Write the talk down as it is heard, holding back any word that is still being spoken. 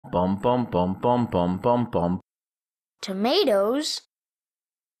Bum bum bum bum bum bum bum. Tomatoes?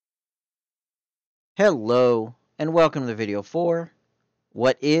 Hello, and welcome to video 4.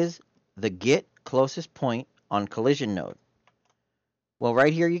 What is the get closest point on collision node? Well,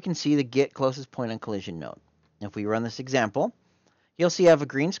 right here you can see the get closest point on collision node. If we run this example, you'll see I have a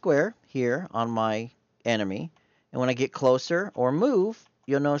green square here on my enemy, and when I get closer or move,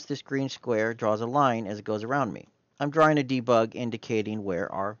 you'll notice this green square draws a line as it goes around me. I'm drawing a debug indicating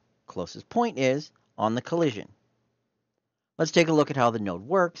where our closest point is on the collision. Let's take a look at how the node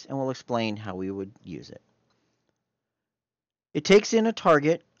works, and we'll explain how we would use it. It takes in a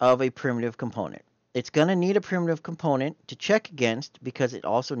target of a primitive component. It's going to need a primitive component to check against because it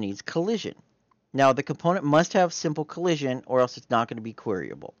also needs collision. Now, the component must have simple collision or else it's not going to be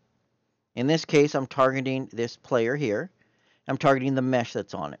queryable. In this case, I'm targeting this player here. I'm targeting the mesh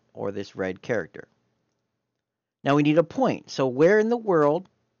that's on it, or this red character. Now, we need a point. So where in the world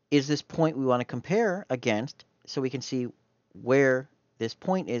is this point we want to compare against so we can see where this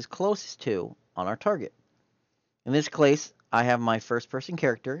point is closest to on our target? In this case, I have my first-person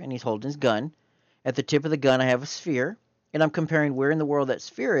character, and he's holding his gun. At the tip of the gun, I have a sphere, and I'm comparing where in the world that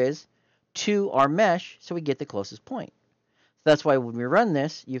sphere is to our mesh so we get the closest point. So that's why when we run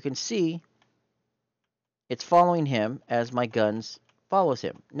this, you can see it's following him as my guns follows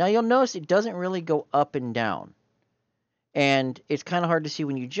him. Now, you'll notice it doesn't really go up and down, and it's kind of hard to see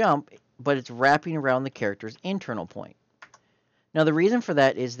when you jump, but it's wrapping around the character's internal point. Now, the reason for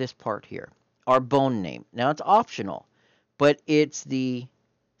that is this part here, our bone name. Now, it's optional, but it's the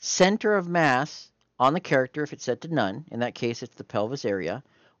center of mass on the character if it's set to none. In that case, it's the pelvis area,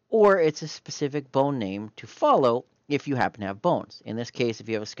 or it's a specific bone name to follow if you happen to have bones. In this case, if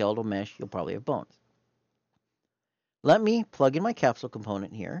you have a skeletal mesh, you'll probably have bones. Let me plug in my capsule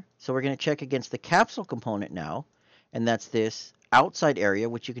component here. So we're going to check against the capsule component now, and that's this outside area,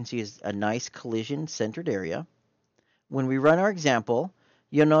 which you can see is a nice collision-centered area. When we run our example,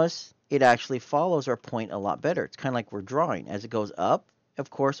 you'll notice it actually follows our point a lot better. It's kind of like we're drawing. As it goes up, of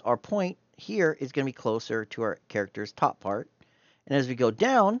course, our point here is going to be closer to our character's top part. And as we go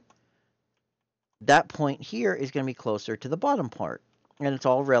down, that point here is going to be closer to the bottom part. And it's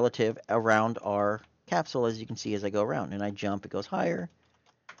all relative around our capsule, as you can see as I go around. And I jump, it goes higher.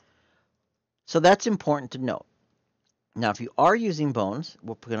 So that's important to note. Now, if you are using bones,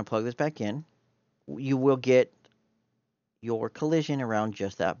 we're going to plug this back in, you will get your collision around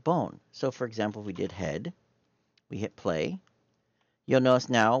just that bone. So for example, if we did head, we hit play, you'll notice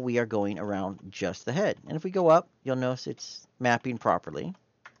now we are going around just the head. And if we go up, you'll notice it's mapping properly.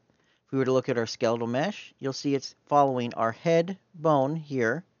 If we were to look at our skeletal mesh, you'll see it's following our head bone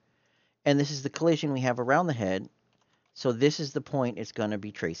here. And this is the collision we have around the head. So this is the point it's going to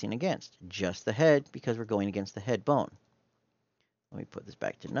be tracing against, just the head, because we're going against the head bone. Let me put this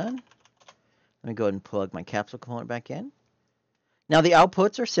back to none. Let me go ahead and plug my capsule component back in. Now, the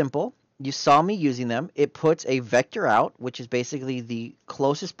outputs are simple. You saw me using them. It puts a vector out, which is basically the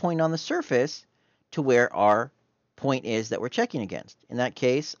closest point on the surface to where our point is that we're checking against. In that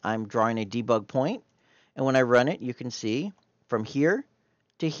case, I'm drawing a debug point, and when I run it, you can see from here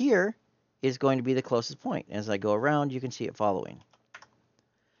to here is going to be the closest point. As I go around, you can see it following.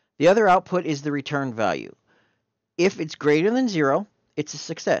 The other output is the return value. If it's greater than 0, it's a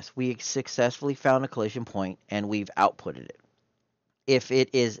success. We successfully found a collision point, and we've outputted it. If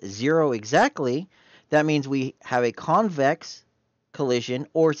it is 0 exactly, that means we have a convex collision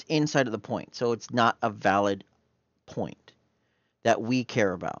or it's inside of the point. So it's not a valid point that we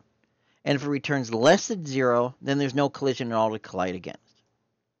care about. And if it returns less than 0, then there's no collision at all to collide against.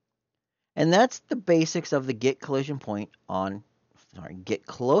 And that's the basics of the get closest point on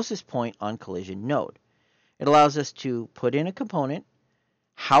collision node. It allows us to put in a component,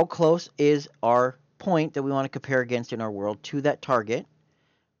 how close is our point that we want to compare against in our world to that target,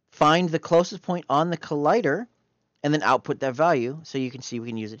 find the closest point on the collider, and then output that value so you can see we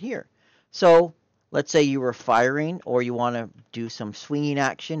can use it here. So let's say you were firing or you want to do some swinging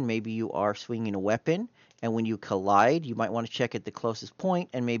action. Maybe you are swinging a weapon, and when you collide, you might want to check at the closest point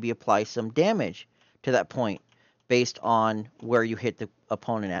and maybe apply some damage to that point based on where you hit the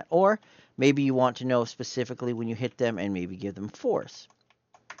opponent at. Or maybe you want to know specifically when you hit them and maybe give them force.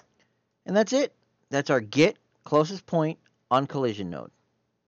 And that's it. That's our get closest point on collision node.